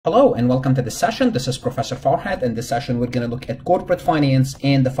Hello and welcome to this session. This is Professor Farhad. In this session, we're going to look at corporate finance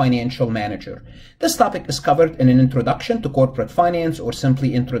and the financial manager. This topic is covered in an introduction to corporate finance or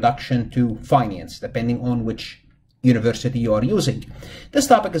simply introduction to finance, depending on which university you are using. This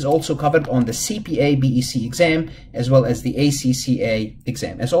topic is also covered on the CPA BEC exam as well as the ACCA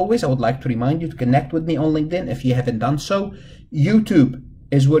exam. As always, I would like to remind you to connect with me on LinkedIn if you haven't done so. YouTube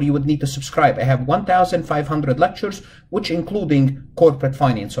is where you would need to subscribe. I have 1,500 lectures, which including corporate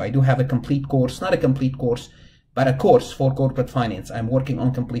finance. So I do have a complete course, not a complete course, but a course for corporate finance. I'm working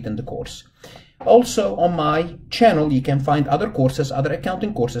on completing the course. Also on my channel, you can find other courses, other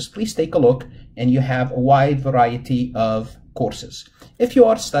accounting courses. Please take a look and you have a wide variety of courses. If you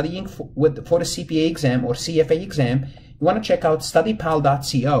are studying for a CPA exam or CFA exam, you want to check out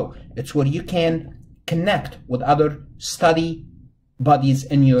studypal.co. It's where you can connect with other study buddies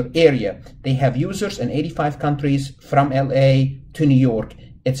in your area. They have users in 85 countries from LA to New York.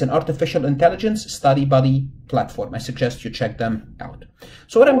 It's an artificial intelligence study buddy platform. I suggest you check them out.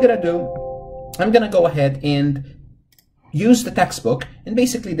 So what I'm going to do, I'm going to go ahead and use the textbook. And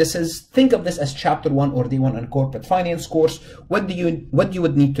basically think of this as chapter 1 or day 1 in a corporate finance course. What you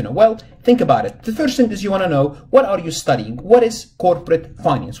would need to know? Well, think about it. The first thing is you want to know, what are you studying? What is corporate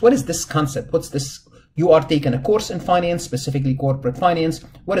finance? What is this concept? What's this? You are taking a course in finance, specifically corporate finance.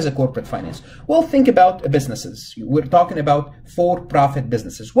 What is a corporate finance? Well, think about businesses. We're talking about for-profit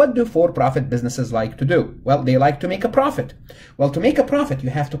businesses. What do for-profit businesses like to do? Well, they like to make a profit. Well, to make a profit, you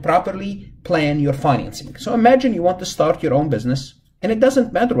have to properly plan your financing. So imagine you want to start your own business, and it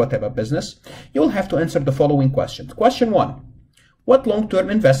doesn't matter what type of business. You'll have to answer the following questions. Question 1, what long-term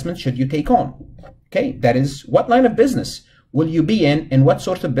investment should you take on? Okay, that is, what line of business will you be in, and what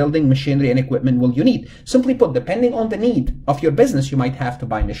sort of building, machinery, and equipment will you need? Simply put, depending on the need of your business, you might have to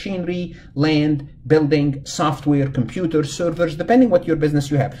buy machinery, land, building, software, computers, servers, depending what your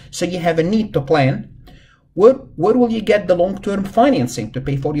business you have. So you have a need to plan. Where will you get the long-term financing to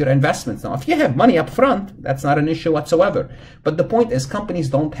pay for your investments? Now, if you have money up front, that's not an issue whatsoever. But the point is, companies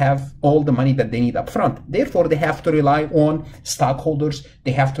don't have all the money that they need up front. Therefore, they have to rely on stockholders.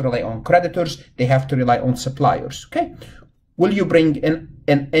 They have to rely on creditors. They have to rely on suppliers. Okay. Will you bring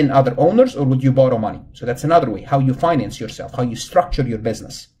in other owners, or would you borrow money? So that's another way, how you finance yourself, how you structure your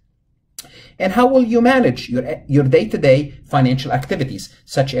business. And how will you manage your day-to-day financial activities,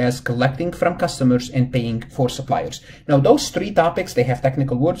 such as collecting from customers and paying for suppliers? Now, those three topics, they have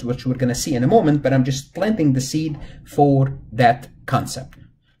technical words, which we're going to see in a moment, but I'm just planting the seed for that concept.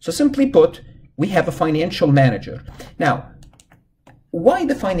 So simply put, we have a financial manager. Now, why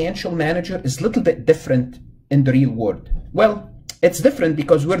the financial manager is a little bit different in the real world? Well, it's different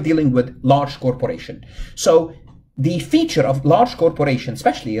because we're dealing with large corporation. So the feature of large corporation,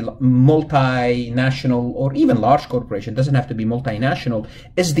 especially multinational or even large corporation, doesn't have to be multinational,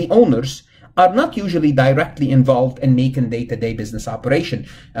 is the owners are not usually directly involved in making day-to-day business operation.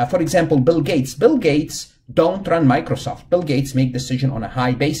 For example, Bill Gates don't run Microsoft. Bill Gates make decision on a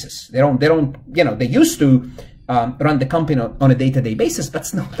high basis. They don't, they used to run the company on a day-to-day basis, but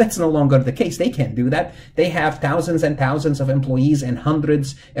that's no longer the case. They can't do that. They have thousands and thousands of employees and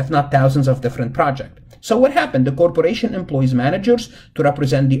hundreds, if not thousands, of different projects. So what happened? The corporation employs managers to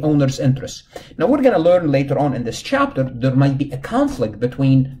represent the owner's interests. Now, we're going to learn later on in this chapter, there might be a conflict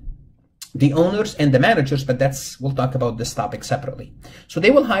between the owners and the managers, but we'll talk about this topic separately. So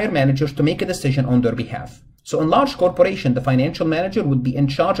they will hire managers to make a decision on their behalf. So in large corporation, the financial manager would be in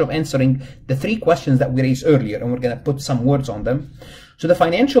charge of answering the three questions that we raised earlier, and we're going to put some words on them. So the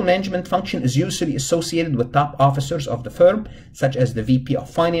financial management function is usually associated with top officers of the firm, such as the VP of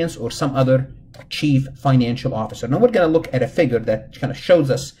finance or some other chief financial officer. Now we're going to look at a figure that kind of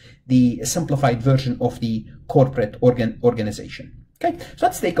shows us the simplified version of the corporate organization. Okay, so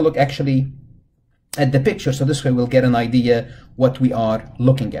let's take a look actually at the picture. So this way we'll get an idea what we are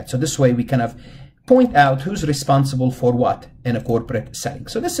looking at. So this way we kind of point out who's responsible for what in a corporate setting.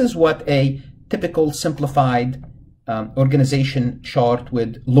 So this is what a typical simplified organization chart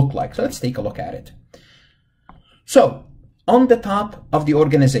would look like. So let's take a look at it. So on the top of the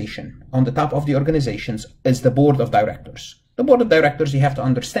organization, is the board of directors. The board of directors, you have to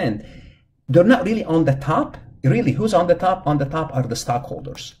understand, they're not really on the top. Really, who's on the top? On the top are the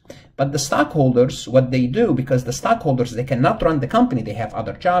stockholders. But the stockholders, what they do, because the stockholders, they cannot run the company. They have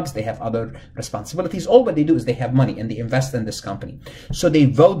other jobs. They have other responsibilities. All what they do is they have money and they invest in this company. So they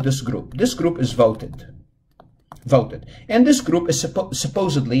vote this group. This group is voted. And this group is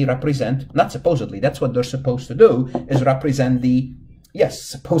supposedly represent, not supposedly, that's what they're supposed to do, is represent the yes,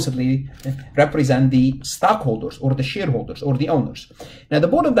 supposedly represent the stockholders or the shareholders or the owners. Now, the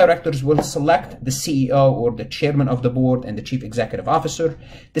board of directors will select the CEO or the chairman of the board and the chief executive officer.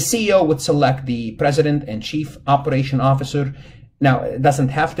 The CEO would select the president and chief operation officer. Now, it doesn't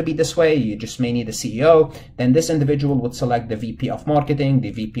have to be this way. You just may need a CEO. Then this individual would select the VP of marketing, the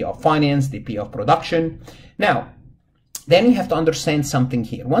VP of finance, the VP of production. Now, then you have to understand something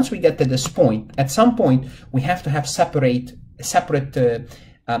here. Once we get to this point, at some point, we have to have separate structure.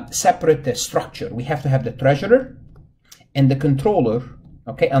 We have to have the treasurer and the controller,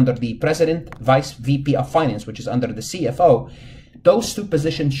 okay, under the president, vice VP of finance, which is under the CFO. Those two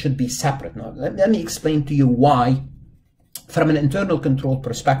positions should be separate. Now, let me explain to you why. From an internal control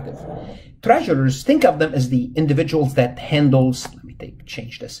perspective, treasurers, think of them as the individuals that handles,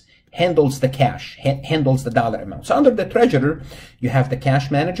 handles the cash, handles the dollar amount. So under the treasurer, you have the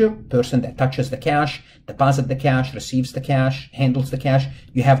cash manager, person that touches the cash, deposits the cash, receives the cash, handles the cash.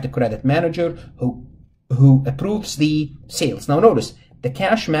 You have the credit manager who approves the sales. Now notice, the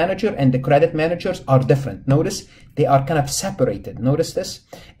cash manager and the credit managers are different. Notice they are kind of separated. Notice this.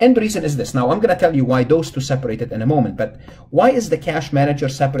 And the reason is this. Now I'm going to tell you why those two separated in a moment, but why is the cash manager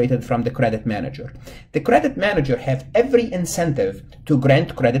separated from the credit manager? The credit manager have every incentive to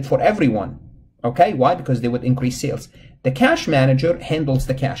grant credit for everyone. Okay, why? Because they would increase sales. The cash manager handles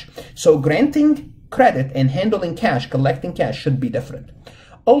the cash. So granting credit and handling cash, collecting cash should be different.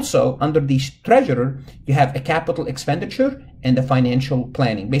 Also, under the treasurer, you have a capital expenditure and the financial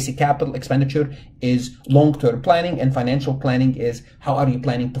planning. Basic capital expenditure is long-term planning, and financial planning is how are you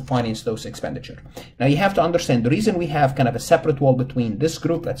planning to finance those expenditure. Now, you have to understand the reason we have kind of a separate wall between this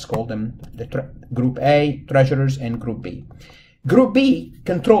group, let's call them Group A, treasurers, and Group B. Group B,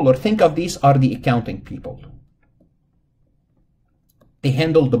 controller, think of these are the accounting people. They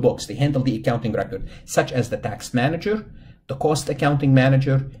handle the books, they handle the accounting record, such as the tax manager, the cost accounting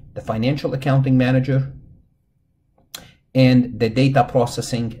manager, the financial accounting manager, and the data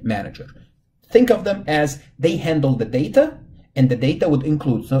processing manager. Think of them as they handle the data, and the data would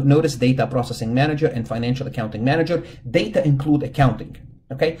include, so notice data processing manager and financial accounting manager. Data include accounting,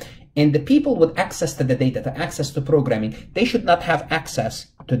 okay? And the people with access to the data, the access to programming, they should not have access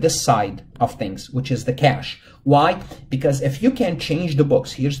to this side of things, which is the cash. Why? Because if you can change the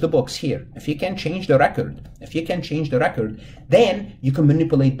books, here's the books here. If you can change the record, then you can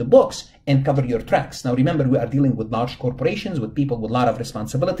manipulate the books and cover your tracks. Now remember, we are dealing with large corporations, with people with a lot of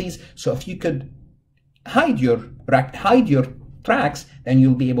responsibilities. So if you could hide your tracks, then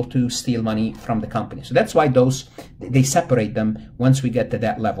you'll be able to steal money from the company. So that's why they separate them once we get to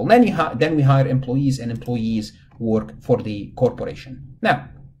that level. Then we hire employees, and employees work for the corporation. Now,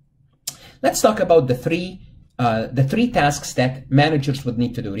 let's talk about the three tasks that managers would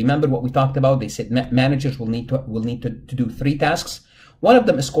need to do. Remember what we talked about? They said managers will need to do 3 tasks. One of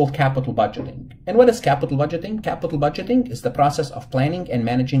them is called capital budgeting. And what is capital budgeting? Capital budgeting is the process of planning and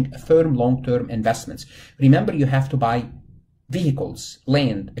managing a firm long-term investments. Remember, you have to buy vehicles,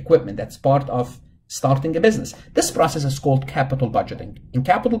 land, equipment. That's part of starting a business. This process is called capital budgeting. In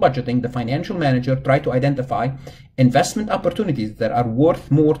capital budgeting, the financial manager tries to identify investment opportunities that are worth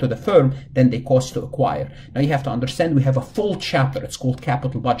more to the firm than they cost to acquire. Now you have to understand, we have a full chapter. It's called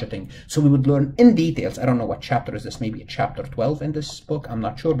capital budgeting. So we would learn in details. I don't know what chapter is this, maybe a chapter 12 in this book. I'm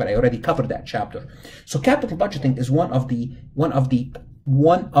not sure, but I already covered that chapter. So capital budgeting is one of the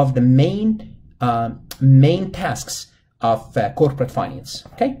main tasks of corporate finance.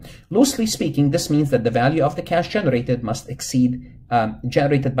 Okay, loosely speaking, this means that the value of the cash generated must exceed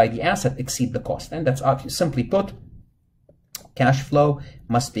generated by the asset exceed the cost, and that's obvious. Simply put, cash flow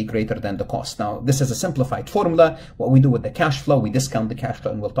must be greater than the cost. Now, this is a simplified formula. What we do with the cash flow, we discount the cash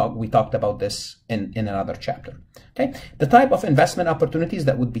flow, and we talked about this in another chapter. Okay, the type of investment opportunities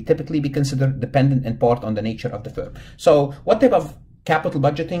that would typically be considered dependent in part on the nature of the firm. So, what type of capital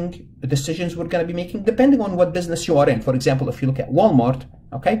budgeting decisions we're going to be making depending on what business you are in. For example, if you look at Walmart,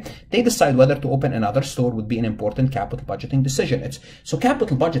 okay, they decide whether to open another store would be an important capital budgeting decision. So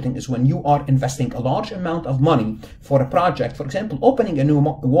capital budgeting is when you are investing a large amount of money for a project. For example, opening a new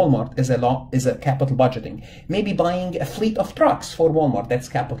Walmart is a capital budgeting. Maybe buying a fleet of trucks for Walmart, that's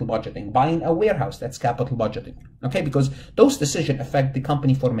capital budgeting. Buying a warehouse, that's capital budgeting. Okay, because those decisions affect the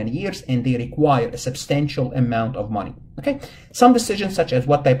company for many years and they require a substantial amount of money. Okay, some decisions such as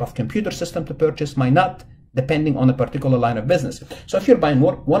what type of computer system to purchase might not, depending on a particular line of business. So if you're buying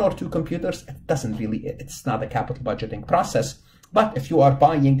one or two computers, it's not a capital budgeting process. But if you're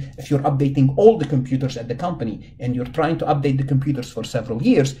updating all the computers at the company and you're trying to update the computers for several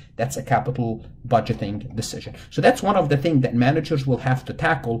years, that's a capital budgeting decision. So that's one of the things that managers will have to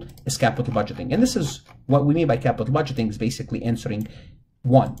tackle is capital budgeting. And this is what we mean by capital budgeting, is basically answering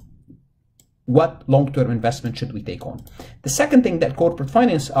one, what long-term investment should we take on? The second thing that corporate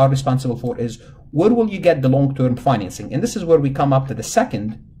finance are responsible for is where will you get the long-term financing? And this is where we come up to the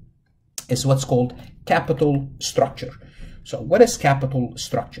second, is what's called capital structure. So what is capital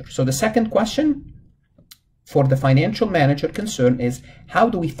structure? So the second question for the financial manager concern is, how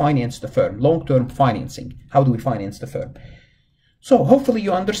do we finance the firm? Long-term financing. How do we finance the firm? So hopefully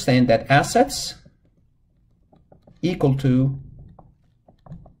you understand that assets equal to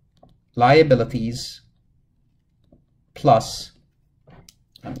liabilities plus,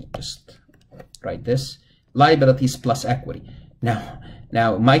 let me just write this, liabilities plus equity.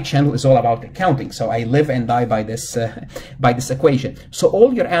 Now my channel is all about accounting, so I live and die by this equation. So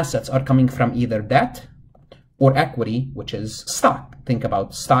all your assets are coming from either debt or equity, which is stock. Think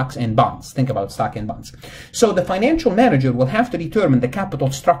about stocks and bonds. Think about stock and bonds. So the financial manager will have to determine the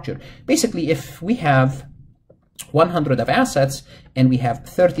capital structure. Basically, if we have 100 of assets and we have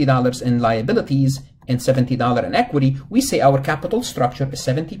 $30 in liabilities and $70 in equity, we say our capital structure is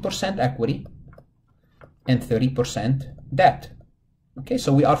 70% equity and 30% debt. Okay,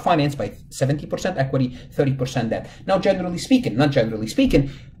 so we are financed by 70% equity, 30% debt. Now, generally speaking, not generally speaking,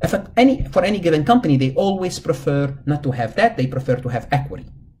 for any given company, they always prefer not to have debt, they prefer to have equity,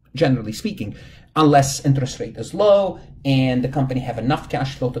 generally speaking, unless interest rate is low and the company have enough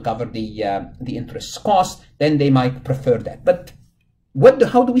cash flow to cover the interest cost, then they might prefer that. But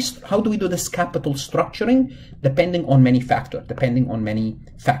how do we do this capital structuring? Depending on many factors.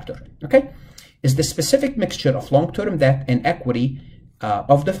 Okay, is the specific mixture of long-term debt and equity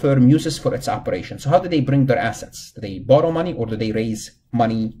of the firm uses for its operation. So how do they bring their assets? Do they borrow money or do they raise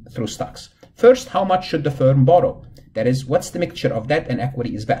money through stocks? First, how much should the firm borrow? That is, what's the mixture of debt and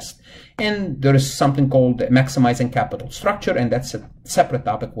equity is best? And there is something called maximizing capital structure, and that's a separate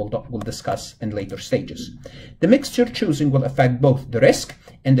topic we'll discuss in later stages. The mixture choosing will affect both the risk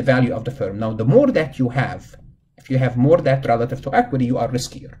and the value of the firm. Now, the more debt you have, if you have more debt relative to equity, you are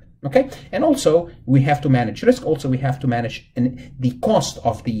riskier. Okay, and also we have to manage risk. Also, we have to manage the cost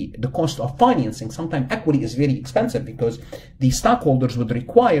of financing. Sometimes equity is very expensive because the stockholders would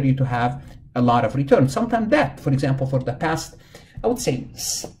require you to have a lot of return. Sometimes debt, for example, for the past, I would say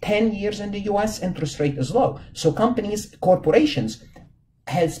 10 years in the US, interest rate is low. So corporations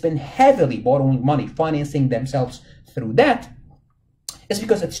has been heavily borrowing money, financing themselves through debt, is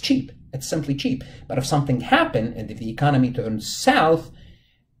because it's cheap. It's simply cheap. But if something happened and if the economy turns south,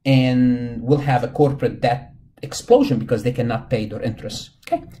 and we'll have a corporate debt explosion because they cannot pay their interest,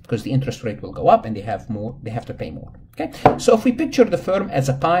 okay? Because the interest rate will go up and they have to pay more, okay? So if we picture the firm as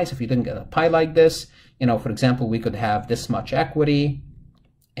a pie, so if you didn't get a pie like this, you know, for example, we could have this much equity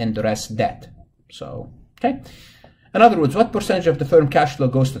and the rest debt. So, okay? In other words, what percentage of the firm cash flow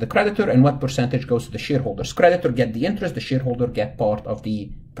goes to the creditor and what percentage goes to the shareholders? Creditor get the interest, the shareholder get part of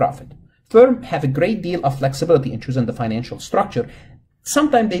the profit. Firm have a great deal of flexibility in choosing the financial structure.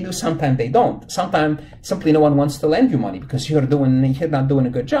 Sometimes they do, sometimes they don't. Sometimes simply no one wants to lend you money because you're not doing a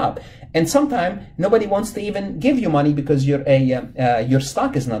good job. And sometimes nobody wants to even give you money because your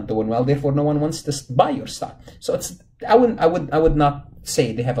stock is not doing well. Therefore, no one wants to buy your stock. So I would not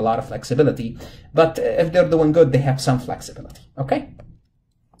say they have a lot of flexibility, but if they're doing good, they have some flexibility. Okay.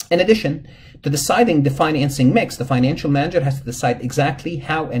 In addition to deciding the financing mix, the financial manager has to decide exactly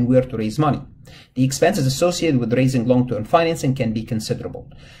how and where to raise money. The expenses associated with raising long-term financing can be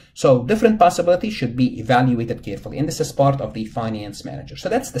considerable. So different possibilities should be evaluated carefully. And this is part of the finance manager. So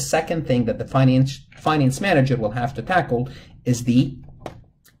that's the second thing that the finance manager will have to tackle is the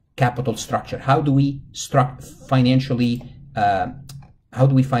capital structure. How do we financially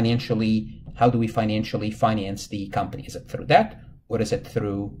finance the company? Is it through debt or is it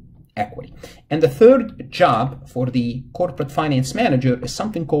through equity? And the third job for the corporate finance manager is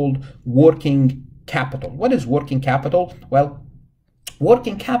something called working capital. What is working capital? Well,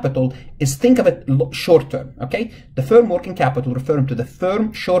 working capital is, think of it short term, okay? The firm working capital referring to the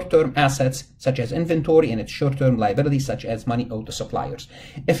firm short-term assets such as inventory and its short-term liabilities such as money owed to suppliers.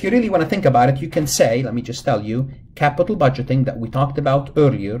 If you really want to think about it, you can say, let me just tell you, capital budgeting that we talked about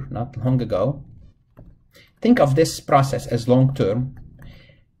earlier, not long ago. Think of this process as long-term.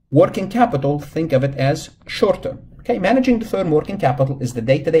 Working capital, think of it as short-term. Okay, managing the firm working capital is the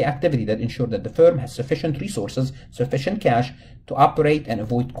day-to-day activity that ensures that the firm has sufficient resources, sufficient cash to operate and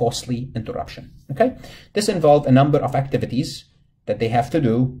avoid costly interruption. Okay, this involves a number of activities that they have to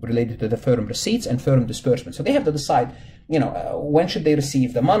do related to the firm receipts and firm disbursement. So they have to decide, when should they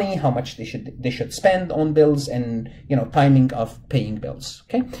receive the money, how much they should spend on bills, and timing of paying bills.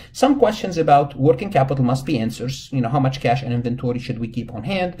 Okay. Some questions about working capital must be answered. How much cash and inventory should we keep on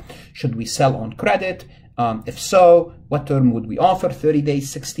hand? Should we sell on credit? If so, what term would we offer? 30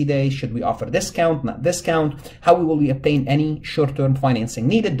 days, 60 days? Should we offer discount, not discount? How will we obtain any short-term financing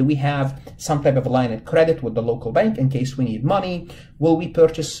needed? Do we have some type of a line of credit with the local bank in case we need money? Will we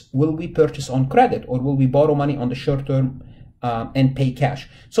purchase on credit, or will we borrow money on the short term and pay cash?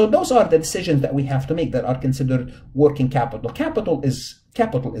 So those are the decisions that we have to make that are considered working capital. Capital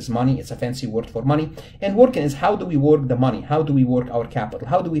is money. It's a fancy word for money. And working is, how do we work the money? How do we work our capital?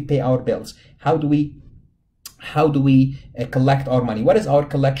 How do we pay our bills? How do we collect our money? What is our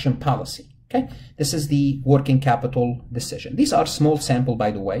collection policy? Okay, this is the working capital decision. These are small sample, by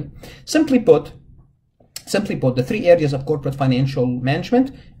the way. Simply put, the three areas of corporate financial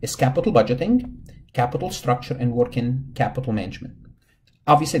management is capital budgeting, capital structure, and working capital management.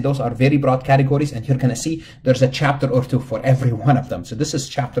 Obviously, those are very broad categories, and you're going to see there's a chapter or two for every one of them. So this is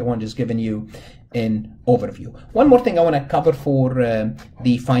chapter 1, just giving you an overview. One more thing I want to cover for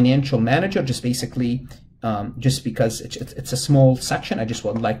the financial manager, just basically, just because it's a small section, I just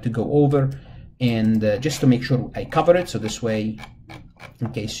would like to go over and just to make sure I cover it. So this way,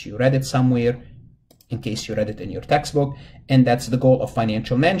 in case you read it somewhere, in case you read it in your textbook, and that's the goal of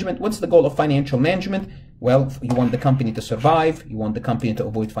financial management. What's the goal of financial management? Well, you want the company to survive, you want the company to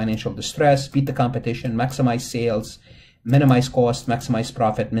avoid financial distress, beat the competition, maximize sales, minimize cost, maximize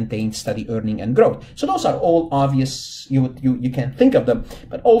profit, maintain steady earning and growth. So those are all obvious, you can think of them,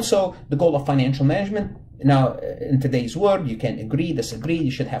 but also the goal of financial management. Now, in today's world, you can agree, disagree.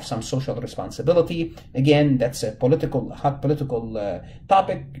 You should have some social responsibility. Again, that's a hot political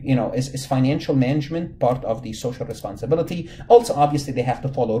topic. Is financial management part of the social responsibility? Also, obviously, they have to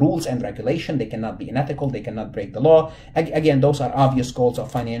follow rules and regulation. They cannot be unethical. They cannot break the law. Again, those are obvious goals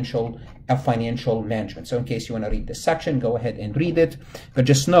of financial management. So in case you want to read this section, go ahead and read it. But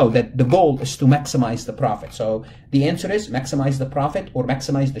just know that the goal is to maximize the profit. So the answer is maximize the profit or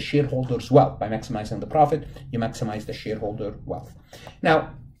maximize the shareholders' wealth. By maximizing the profit, you maximize the shareholder wealth.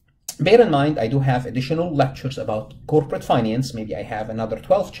 Now, bear in mind, I do have additional lectures about corporate finance. Maybe I have another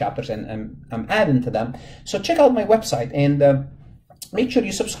 12 chapters, and I'm adding to them. So check out my website and make sure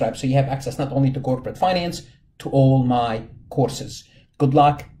you subscribe so you have access not only to corporate finance, to all my courses. Good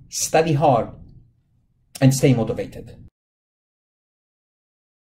luck, study hard, and stay motivated.